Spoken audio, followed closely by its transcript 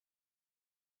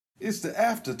It's the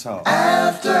after talk.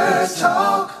 After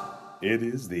talk. It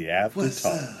is the after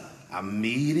talk. I'm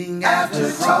meeting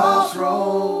after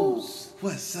Crossroads.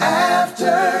 What's up?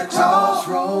 After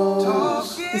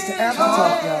Crossroads. It's the after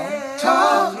talk, y'all.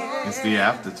 Talk. It's the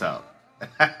after talk.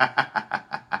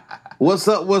 What's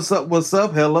up?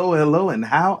 Hello, and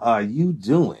how are you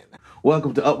doing?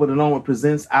 Welcome to Upward and Onward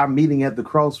presents our meeting at the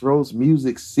Crossroads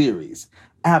Music Series,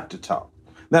 After Talk.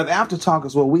 Now, the After Talk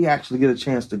is where we actually get a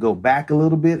chance to go back a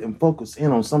little bit and focus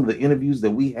in on some of the interviews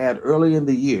that we had earlier in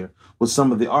the year with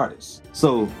some of the artists.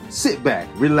 So sit back,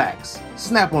 relax,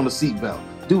 snap on the seatbelt,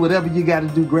 do whatever you got to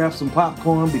do, grab some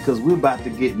popcorn, because we're about to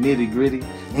get nitty gritty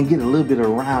and get a little bit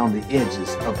around the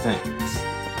edges of things,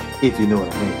 if you know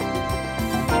what I mean.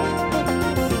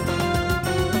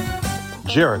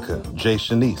 Jerica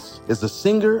J'chenise is a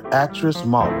singer, actress,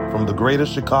 model from the greater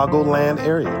Chicagoland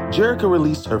area. Jerica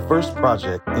released her first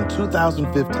project in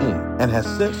 2015 and has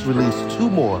since released two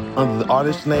more under the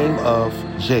artist name of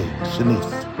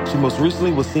Jay.shuh.neese. She most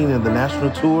recently was seen in the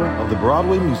national tour of the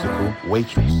Broadway musical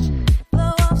Waitress.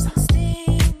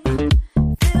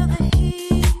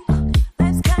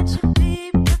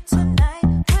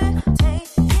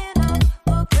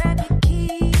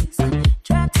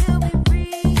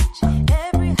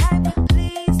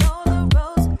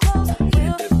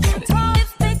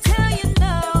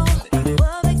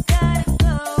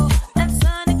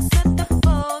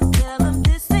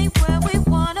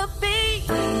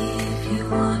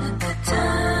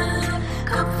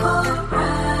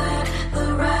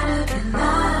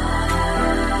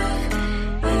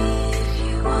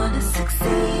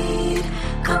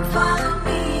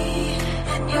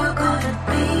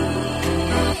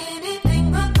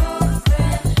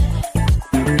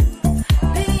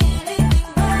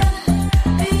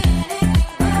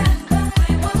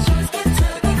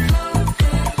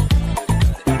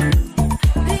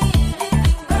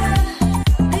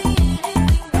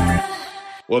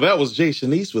 Well, that was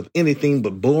Jay.shuh.neese with Anything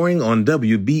But Boring on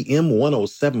WBM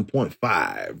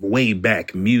 107.5, way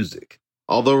back music.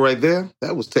 Although right there,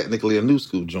 that was technically a new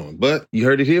school joint, but you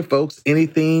heard it here, folks.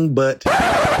 Anything but.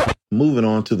 Moving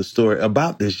on to the story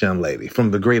about this young lady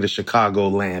from the greater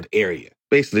Chicagoland area.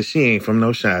 Basically, she ain't from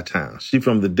no Chi-Town. She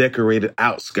from the decorated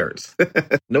outskirts.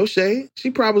 No shade. She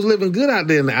probably was living good out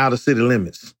there in the outer city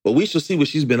limits. But we shall see what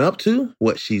she's been up to,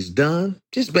 what she's done,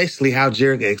 just basically how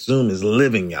Jerica Exum is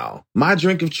living, y'all. My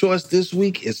drink of choice this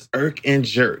week is Irk and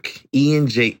Jerk,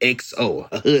 ENJXO,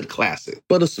 a hood classic,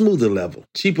 but a smoother level.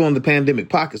 Cheaper on the pandemic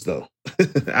pockets, though.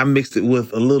 I mixed it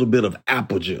with a little bit of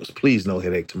apple juice. Please, no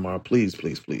headache tomorrow. Please,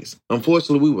 please, please.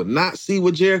 Unfortunately, we will not see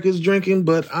what Jerica's drinking,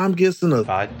 but I'm guessing a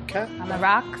vodka. On the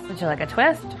rocks, would you like a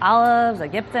twist? Olives, a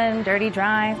Gibson, dirty,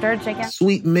 dry, stirred chicken.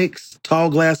 Sweet mix,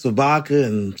 tall glass of vodka,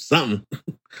 and something.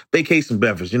 Vacation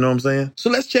beverage, you know what I'm saying?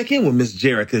 So let's check in with Miss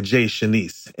Jerica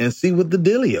J'chenise and see what the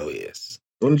dealio is.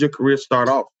 When did your career start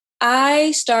off?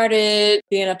 I started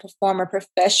being a performer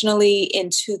professionally in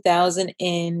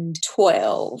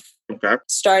 2012. Okay.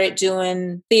 Started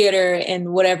doing theater and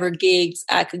whatever gigs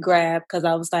I could grab because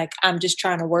I was like, I'm just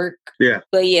trying to work. Yeah.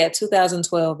 But yeah,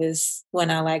 2012 is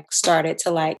when I started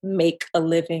to make a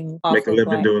living.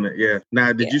 Doing it. Yeah.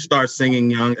 Now, did you start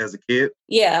singing young as a kid?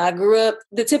 Yeah, I grew up,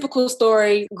 the typical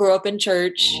story, grew up in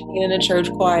church, in a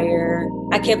church choir.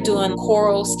 I kept doing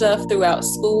choral stuff throughout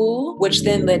school, which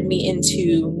then led me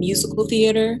into musical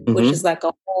theater, which is like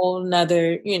a whole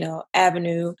nother,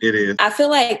 avenue. It is. I feel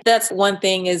like that's one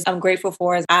thing is I'm grateful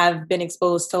for is I've been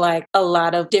exposed to a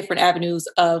lot of different avenues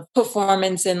of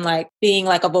performance and being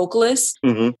a vocalist.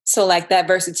 Mm-hmm. So that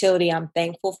versatility I'm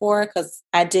thankful for because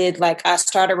I did I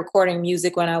started recording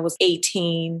music when I was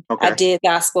 18. Okay. I did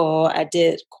gospel. I did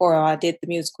choral. I did the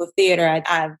musical theater.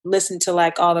 I listened to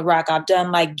all the rock. I've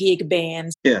done gig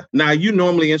bands. Yeah. Now, are you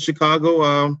normally in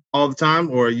Chicago all the time,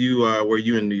 or are you were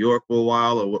you in New York for a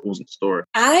while, or what was the story?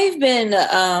 I've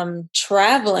been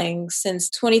traveling since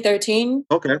 2013.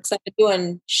 Okay. So I've been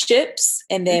doing ships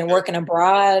and then working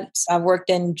abroad. So I've worked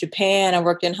in Japan. I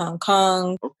worked in Hong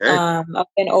Kong. Okay. I've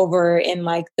been over in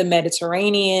the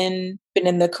Mediterranean, been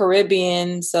in the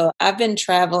Caribbean. So I've been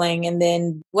traveling. And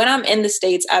then when I'm in the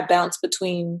States, I bounce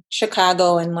between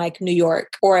Chicago and New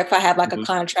York. Or if I have a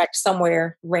contract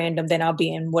somewhere random, then I'll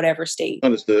be in whatever state.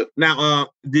 Understood. Now,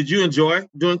 did you enjoy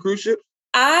doing cruise ships?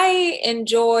 I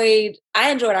enjoyed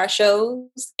our shows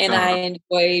and I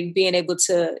enjoyed being able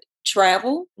to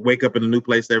travel. Wake up in a new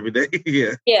place every day.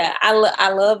 Yeah. Yeah.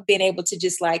 I love being able to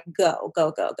just go.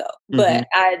 But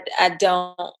I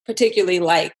don't particularly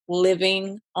like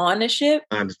living on a ship.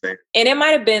 I understand. And it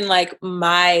might have been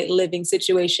my living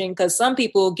situation because some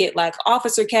people get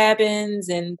officer cabins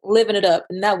and living it up.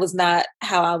 And that was not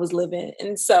how I was living.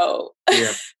 And so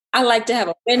yeah. I like to have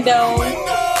a window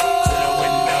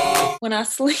when I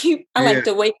sleep. I like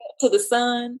to wake up to the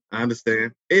sun. I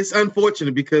understand. It's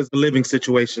unfortunate because the living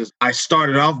situations, I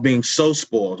started off being so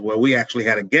spoiled where we actually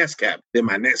had a guest cabin. Then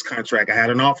my next contract, I had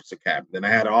an officer cabin. Then I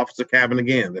had an officer cabin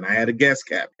again. Then I had a guest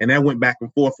cabin. And that went back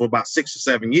and forth for about 6 or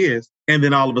 7 years. And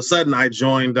then all of a sudden I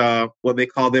joined what they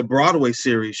call their Broadway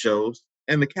series shows.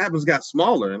 And the cabins got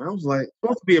smaller. And I was like,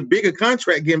 supposed to be a bigger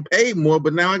contract, getting paid more,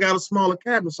 but now I got a smaller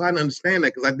cabin. So I didn't understand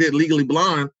that because I did Legally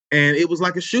Blonde. And it was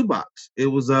like a shoebox. It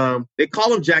was, they call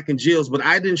them Jack and Jill's, but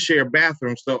I didn't share a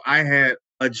bathroom. So I had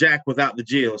a Jack without the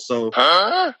Jill. So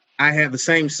I had the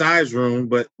same size room,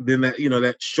 but then that,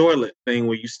 that shorelet thing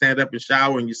where you stand up and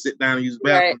shower and you sit down and use the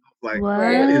bathroom. Like,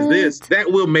 what is this?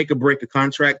 That will make or break a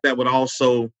contract. That would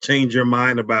also change your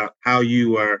mind about how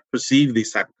you perceive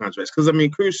these type of contracts. Because,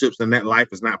 cruise ships and that life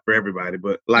is not for everybody.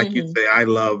 But like you say, I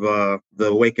love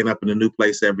the waking up in a new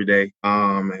place every day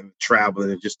and traveling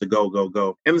and just to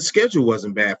go. And the schedule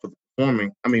wasn't bad for the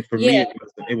performing. For me,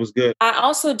 it was good. I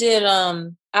also did,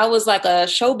 I was like a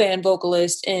show band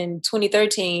vocalist in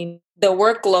 2013. The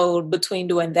workload between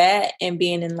doing that and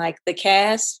being in like the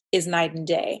cast is night and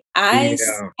day. I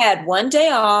had one day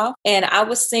off and I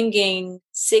was singing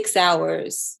 6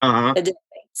 hours a day,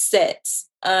 sets.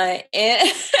 And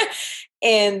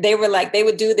they were like, they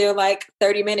would do their like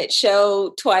 30-minute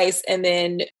show twice and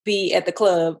then be at the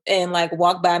club and like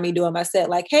walk by me doing my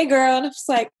set like, hey girl. And I was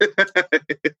like,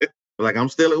 like I'm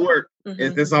still at work.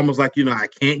 It's almost like, I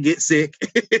can't get sick.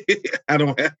 I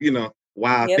don't have,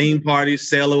 theme parties,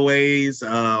 sail-aways,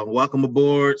 welcome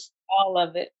aboards. All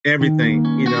of it. Everything,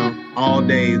 all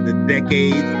day, the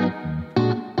decades.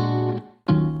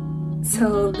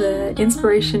 So the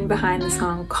inspiration behind the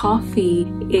song Coffee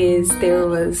is there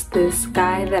was this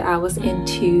guy that I was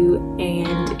into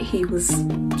and he was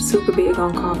super big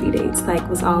on coffee dates. Like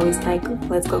was always like,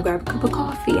 let's go grab a cup of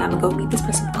coffee. I'm gonna go meet this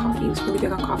person for coffee. He was really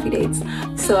big on coffee dates.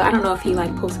 So I don't know if he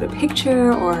like posted a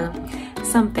picture or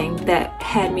something that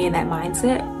had me in that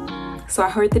mindset. So I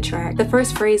heard the track. The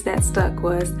first phrase that stuck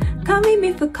was, come meet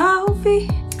me for coffee.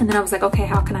 And then I was like, okay,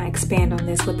 how can I expand on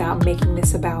this without making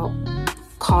this about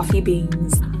coffee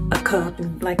beans, a cup,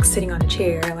 and like sitting on a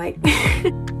chair? Like,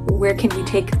 where can we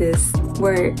take this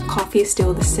where coffee is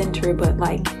still the center, but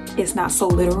like it's not so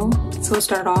literal? So it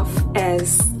started off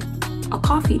as a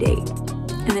coffee date.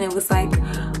 And then it was like,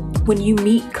 when you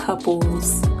meet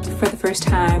couples for the first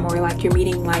time, or like you're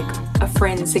meeting like a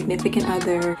friend, significant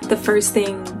other, the first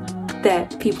thing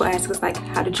that people ask is like,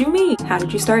 how did you meet? How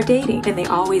did you start dating? And they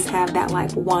always have that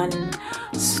like one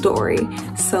story.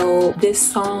 So this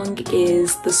song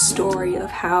is the story of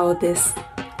how this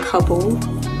couple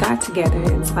got together.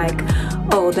 It's like,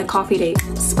 oh, the coffee date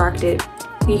sparked it.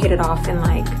 We hit it off and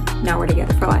like, now we're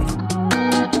together for life.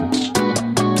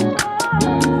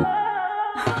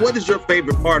 What is your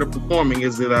favorite part of performing?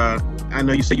 Is it, I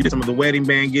know you said you did some of the wedding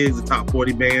band gigs, the top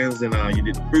 40 bands, and you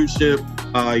did the cruise ship.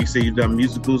 You say you've done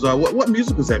musicals. What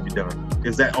musicals have you done?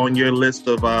 Is that on your list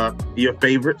of your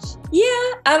favorites?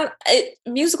 Yeah,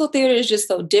 musical theater is just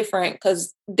so different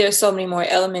because there's so many more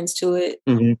elements to it.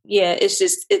 Yeah,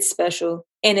 it's special.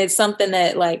 And it's something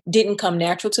that like didn't come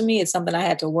natural to me. It's something I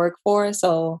had to work for.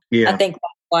 So I think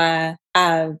that's why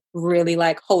I really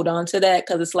like hold on to that,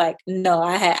 because it's like, no,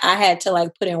 I had to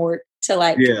like put in work to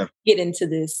like get into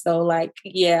this. So like,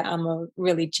 I'm a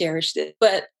really cherished it.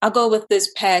 But I'll go with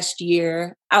this past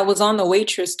year. I was on the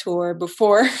Waitress tour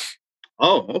before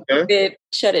it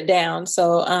shut it down.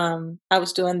 So I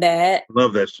was doing that.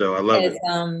 Love that show. I love it.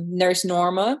 Nurse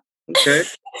Norma. Okay.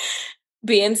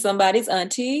 Being somebody's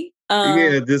auntie.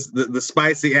 Just the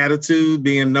spicy attitude,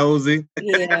 being nosy.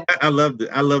 Yeah. I loved it.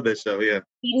 I love that show. Yeah.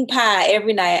 Eating pie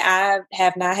every night. I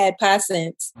have not had pie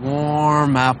since.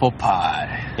 Warm apple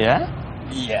pie. Yeah?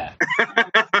 Yeah.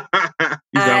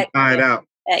 I'm pied out.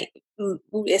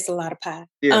 It's a lot of pie.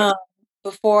 Yeah.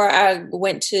 Before I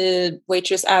went to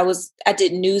Waitress, I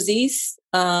did Newsies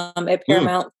at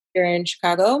Paramount here in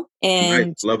Chicago. And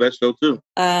nice. Love that show too.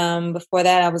 Before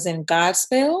that, I was in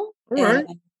Godspell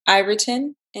in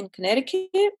Iverton in Connecticut.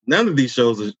 None of these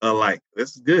shows are alike.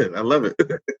 This is good. I love it.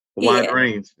 Wide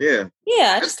range. Yeah.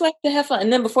 Yeah, I just like to have fun.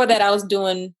 And then before that, I was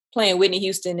playing Whitney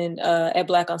Houston at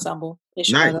Black Ensemble in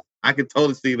Chicago. Nice. I can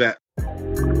totally see that.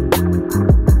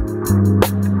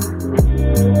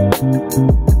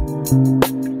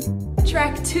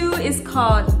 Track 2 is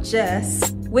called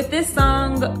Just. With this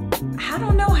song, I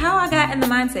don't know how I got in the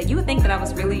mindset. You would think that I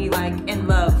was really like in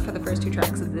love for the first 2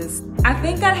 tracks of this. I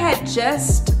think I had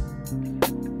just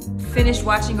finished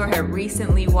watching or had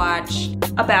recently watched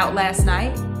About Last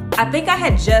Night I think that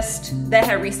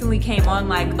had recently came on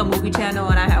like a movie channel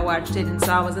and I had watched it, and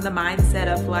so I was in the mindset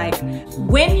of like,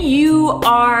 when you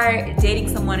are dating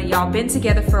someone and y'all been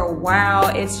together for a while,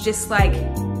 it's just like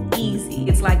easy.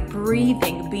 It's like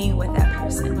breathing, being with that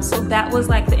person. So that was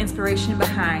like the inspiration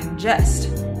behind Just.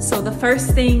 So the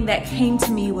first thing that came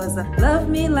to me was love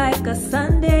me like a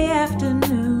Sunday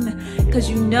afternoon. Cause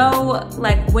you know,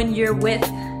 like when you're with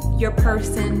your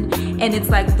person and it's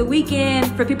like the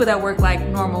weekend for people that work like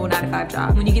normal 9-to-5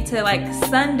 jobs. When you get to like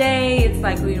Sunday, it's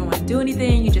like you don't want to do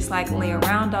anything. You just like lay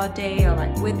around all day or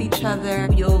like with each other.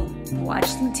 You'll watch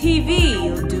some TV.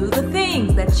 You'll do the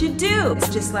things that you do. It's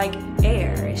just like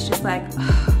air. It's just like,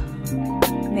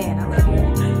 oh, man, I love you.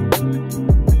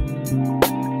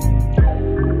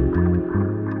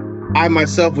 I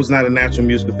myself was not a natural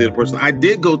musical theater person. I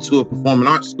did go to a performing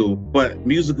arts school, but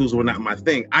musicals were not my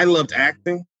thing. I loved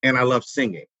acting and I loved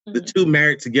singing. Mm-hmm. The two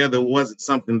married together wasn't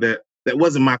something that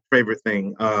wasn't my favorite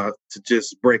thing. To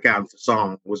just break out into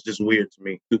song was just weird to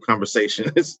me through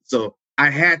conversation. So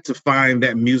I had to find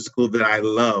that musical that I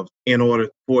loved in order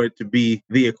for it to be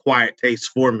the acquired taste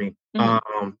for me.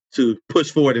 To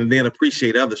push forward and then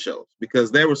appreciate other shows, because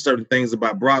there were certain things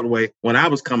about Broadway when I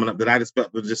was coming up that I just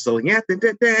felt was just so and I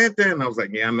was like,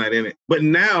 yeah, I'm not in it. But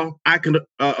now I can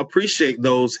appreciate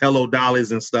those Hello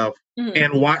Dollies and stuff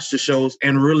and watch the shows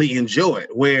and really enjoy it.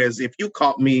 Whereas if you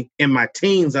caught me in my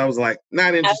teens, I was like,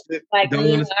 not interested. I don't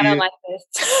like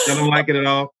this. I don't like it at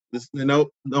all.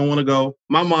 Nope, don't want to go.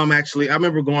 My mom actually, I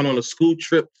remember going on a school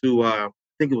trip to, I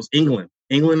think it was England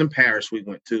and Paris we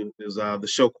went to. It was the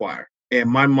show choir. And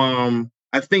my mom,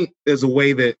 I think there's a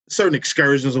way that certain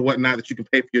excursions or whatnot that you can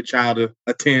pay for your child to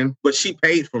attend, but she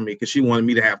paid for me because she wanted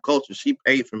me to have culture. She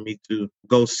paid for me to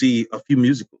go see a few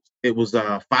musicals. It was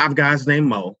Five Guys Named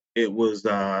Mo. It was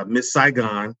Miss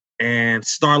Saigon and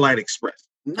Starlight Express.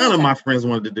 None of my friends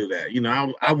wanted to do that. You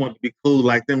know, I wanted to be cool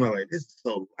like them. I'm like, this is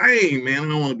so lame, man. I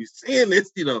don't want to be saying this,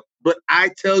 you know. But I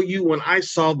tell you, when I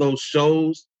saw those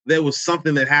shows, there was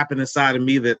something that happened inside of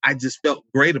me that I just felt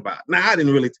great about. Now, I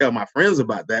didn't really tell my friends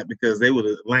about that because they would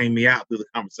have lamed me out through the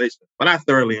conversation, but I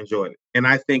thoroughly enjoyed it. And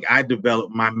I think I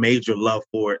developed my major love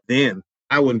for it then.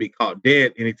 I wouldn't be caught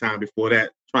dead anytime before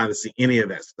that trying to see any of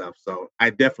that stuff. So I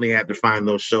definitely had to find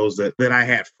those shows that I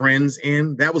had friends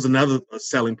in. That was another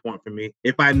selling point for me.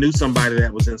 If I knew somebody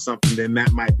that was in something, then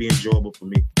that might be enjoyable for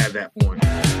me at that point.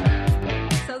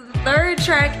 So the third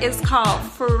track is called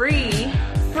Free.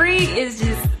 Free is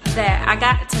just that I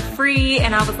got to free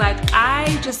and I was like,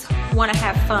 I just want to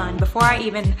have fun. Before I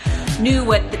even knew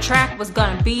what the track was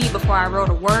going to be, before I wrote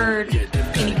a word,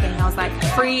 anything, I was like,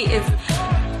 free is,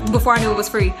 before I knew it was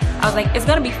free, I was like, it's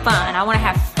going to be fun. I want to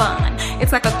have fun.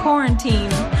 It's like a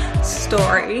quarantine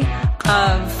story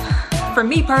of, for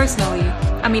me personally,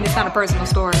 I mean, it's not a personal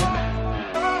story.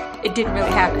 It didn't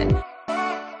really happen.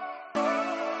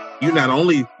 You not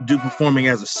only do performing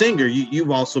as a singer, you've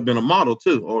also been a model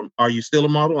too. Or are you still a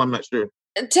model? I'm not sure.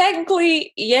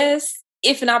 Technically, yes.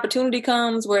 If an opportunity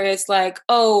comes where it's like,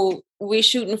 oh, we're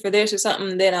shooting for this or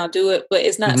something, then I'll do it. But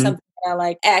it's not something that I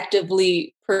like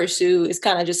actively pursue. It's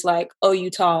kind of just like, oh, you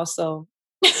tall, so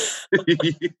I'm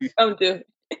doing it.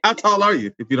 How tall are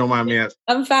you, if you don't mind me asking?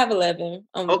 I'm 5'11".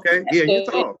 Okay, yeah, you're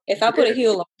tall. If I put a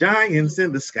heel on. Giants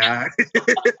in the sky.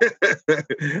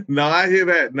 No, I hear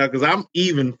that. No, because I'm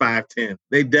even 5'10".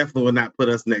 They definitely will not put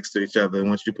us next to each other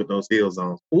once you put those heels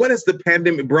on. What has the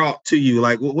pandemic brought to you?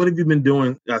 Like, what have you been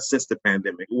doing since the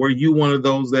pandemic? Were you one of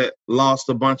those that lost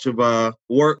a bunch of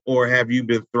work, or have you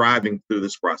been thriving through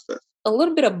this process? A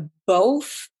little bit of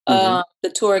both. The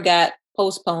tour got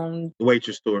postponed. The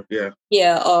Waitress tour, yeah.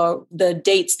 Yeah, the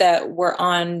dates that were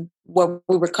on what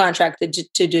we were contracted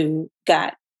to do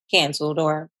got canceled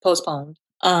or postponed.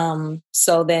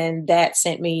 So then that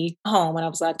sent me home and I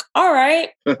was like, all right.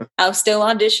 I was still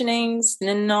auditioning,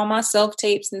 sending all my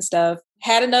self-tapes and stuff.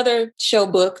 Had another show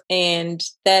booked and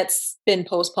that's been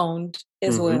postponed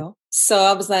as well. So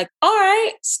I was like, all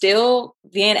right, still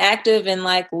being active and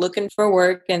like looking for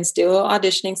work and still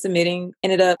auditioning, submitting.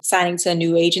 Ended up signing to a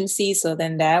new agency. So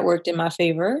then that worked in my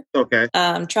favor. Okay.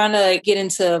 I'm trying to get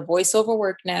into voiceover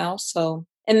work now. So,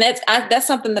 and that's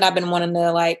something that I've been wanting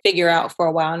to like figure out for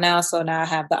a while now. So now I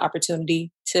have the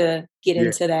opportunity to get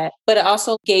into that. But it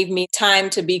also gave me time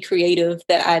to be creative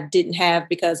that I didn't have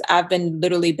because I've been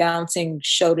literally bouncing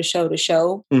show to show to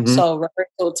show. So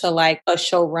rehearsal to like a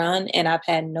show run. And I've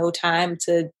had no time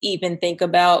to even think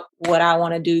about what I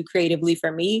want to do creatively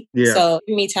for me. Yeah. So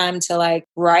give me time to like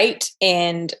write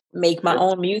and make my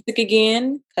own music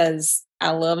again because I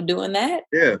love doing that.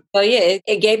 Yeah. So yeah,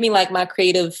 it gave me like my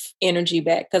creative energy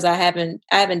back because I haven't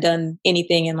done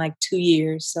anything in like 2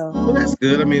 years. So well, that's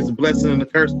good. I mean, it's a blessing and a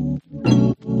curse.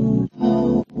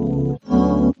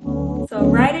 So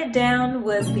Write It Down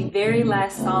was the very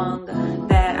last song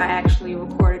that I actually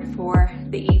recorded for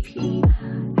the EP.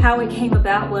 How it came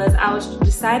about was I was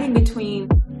deciding between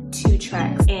 2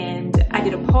 tracks, and I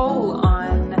did a poll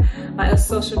on my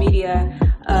social media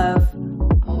of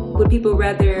would people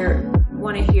rather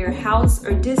want to hear house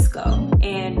or disco,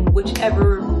 and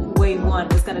whichever way one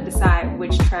was going to decide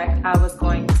which track I was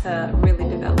going to really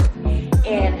develop.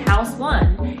 And house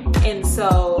won, and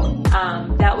so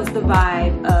that was the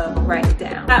vibe of Write It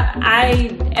Down.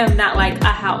 I am not like a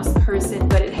house person,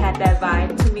 but it had that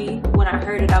vibe to me. When I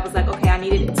heard it, I was like, okay, I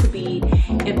needed it to be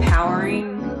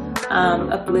empowering,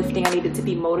 uplifting. I needed to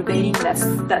be motivating. That's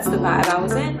the vibe I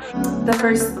was in. The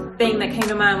first thing that came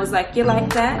to mind was like, you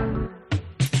like that?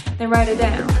 Then write it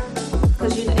down,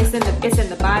 because it's in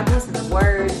the Bible, it's in the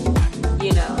Word.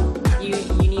 You know, you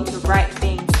need to write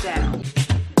things down.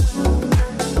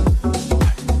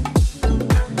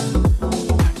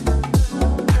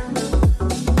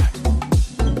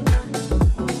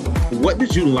 What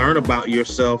did you learn about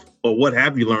yourself, or what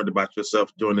have you learned about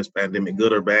yourself during this pandemic,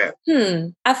 good or bad?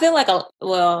 I feel like,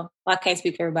 I can't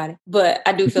speak for everybody, but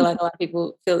I do feel like a lot of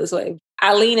people feel this way.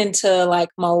 I lean into like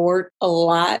my work a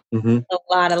lot, a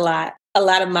lot. A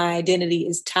lot of my identity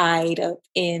is tied up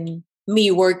in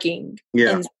me working.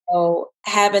 Yeah. And so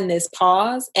having this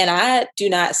pause, and I do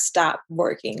not stop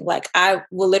working. Like I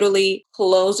will literally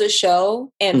close a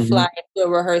show and fly to a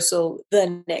rehearsal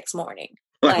the next morning.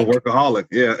 Like a workaholic.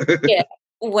 Yeah. Yeah.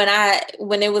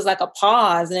 When it was like a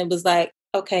pause and it was like,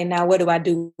 okay, now what do I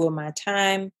do with my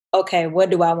time? Okay, what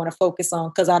do I want to focus on?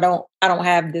 Because I don't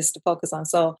have this to focus on.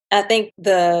 So I think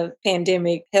the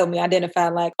pandemic helped me identify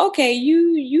like, okay,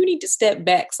 you need to step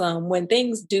back some. When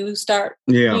things do start,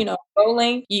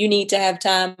 rolling, you need to have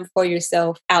time for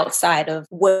yourself outside of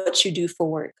what you do for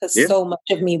work. Because so much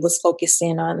of me was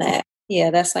focusing on that. Yeah,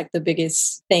 that's like the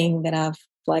biggest thing that I've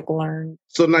like learned.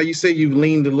 So now you say you've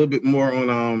leaned a little bit more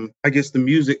on, I guess, the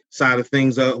music side of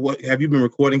things. What have you been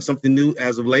recording something new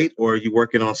as of late, or are you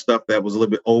working on stuff that was a little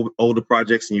bit older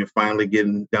projects and you're finally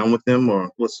getting done with them,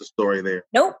 or what's the story there?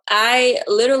 Nope. I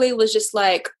literally was just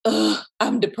like,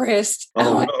 I'm depressed. I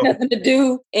don't have nothing to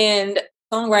do. And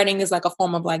songwriting is like a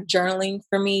form of like journaling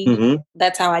for me.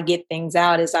 That's how I get things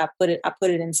out, is I put it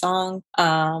in song.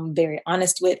 Very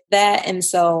honest with that. And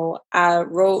so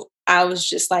I was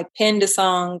just like penned a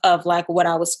song of like what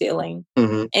I was feeling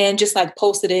and just like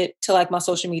posted it to like my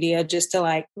social media just to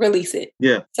like release it.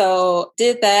 Yeah. So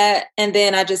did that. And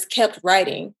then I just kept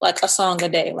writing like a song a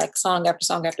day, like song after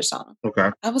song after song.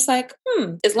 Okay. I was like,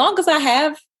 as long as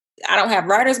I don't have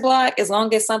writer's block, as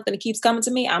long as something keeps coming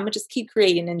to me, I'm gonna just keep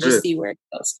creating and just see where it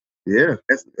goes. Yeah.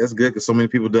 That's good, because so many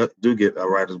people do get a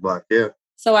writer's block. Yeah.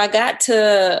 So I got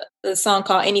to the song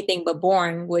called Anything But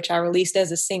Boring, which I released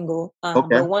as a single.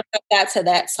 But once I got to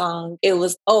that song, it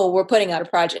was, we're putting out a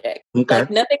project. Okay. Like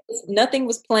nothing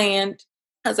was planned.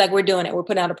 I was like, we're doing it. We're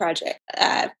putting out a project.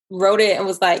 I wrote it and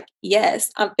was like,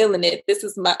 yes, I'm feeling it. This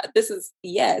is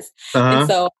yes. And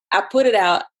so I put it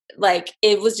out. Like,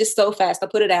 it was just so fast. I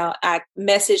put it out. I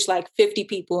messaged like 50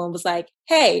 people and was like,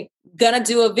 hey, gonna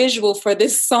do a visual for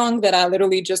this song that I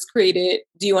literally just created.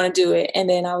 Do you want to do it? And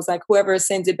then I was like, whoever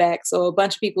sends it back. So a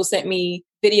bunch of people sent me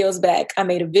videos back. I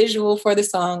made a visual for the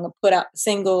song, I put out the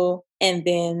single, and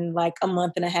then like a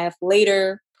month and a half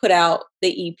later, put out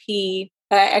the EP.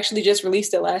 I actually just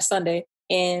released it last Sunday.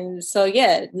 And so,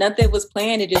 yeah, nothing was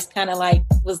planned. It just kind of like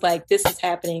was like, this is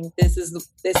happening. This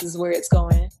is where it's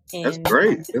going. And that's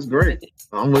great. That's great.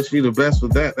 I'm wishing you the best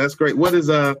with that. That's great. What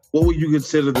would you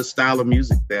consider the style of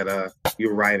music that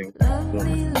you're writing?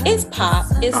 It's pop.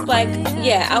 It's like,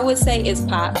 I would say it's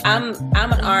pop. I'm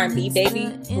an R&B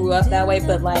baby. Grew up that way,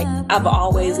 but like I've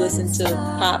always listened to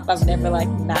pop. I've never like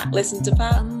not listened to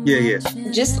pop. Yeah.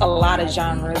 Just a lot of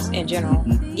genres in general.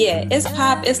 Yeah, it's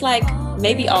pop. It's like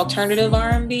maybe alternative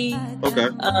R&B. Okay.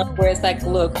 Where it's like a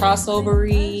little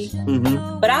crossover-y.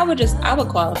 But I would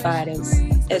qualify it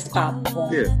as pop.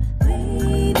 Yeah.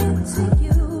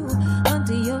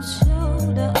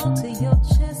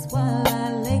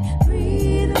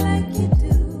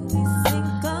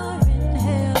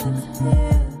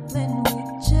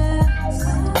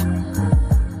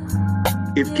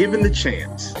 If given the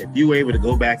chance, if you were able to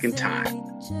go back in time,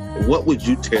 what would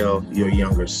you tell your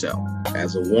younger self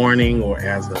as a warning, or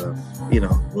as a,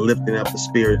 lifting up the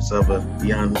spirits of a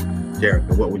young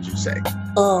Jerica? What would you say?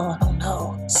 Oh, I don't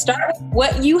know. Start with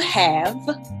what you have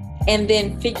and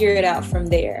then figure it out from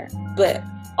there. But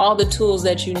all the tools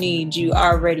that you need, you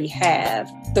already have.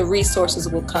 The resources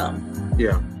will come.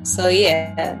 Yeah. So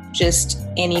yeah, just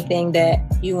anything that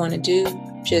you want to do,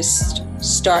 just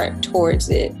start towards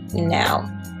it now.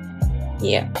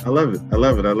 Yeah. I love it.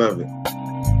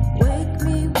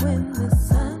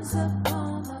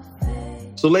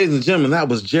 So, ladies and gentlemen, that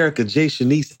was Jerica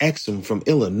J'chenise Exum from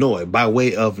Illinois by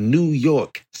way of New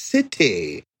York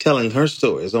City, telling her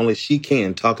story as only she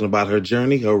can, talking about her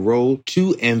journey, her road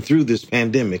to and through this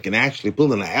pandemic, and actually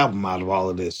pulling an album out of all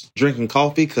of this. Drinking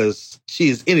coffee because she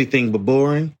is anything but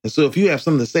boring. And so if you have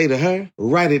something to say to her,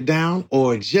 write it down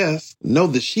or just know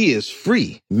that she is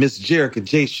free. Miss Jerica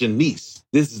J'chenise.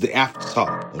 This is the After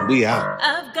Talk, and we out.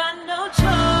 I've got no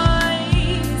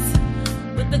choice.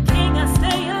 With the king I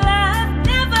stay alive.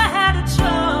 Never had a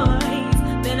choice.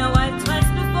 Been a wife twice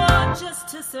before just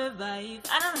to survive.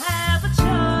 I don't have a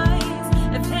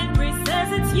choice. If Henry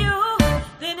says it's you,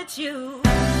 then it's you.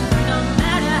 No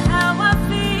matter how I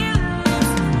feel,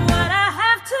 it's what I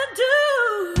have to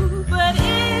do. But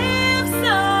if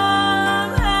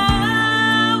somehow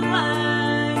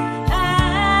I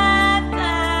had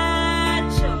that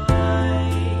choice,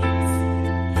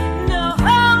 no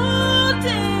holding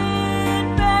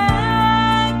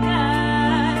back,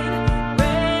 I'd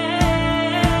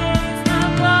raise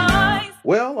my voice.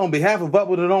 Well, on behalf of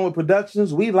Upward and Onward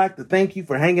Productions, we'd like to thank you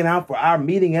for hanging out for our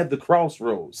meeting at the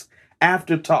Crossroads,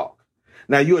 After Talk.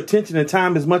 Now, your attention and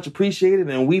time is much appreciated,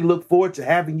 and we look forward to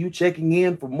having you checking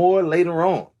in for more later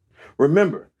on.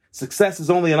 Remember, success is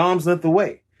only an arm's length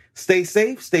away. Stay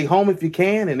safe, stay home if you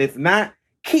can, and if not,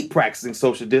 keep practicing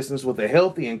social distance with a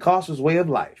healthy and cautious way of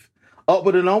life.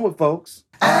 Upward and Onward, folks.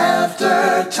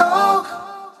 After Talk.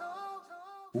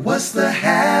 What's the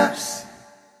haps?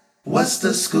 What's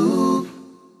the scoop?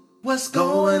 What's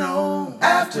going on?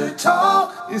 After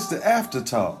Talk. It's the After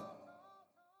Talk.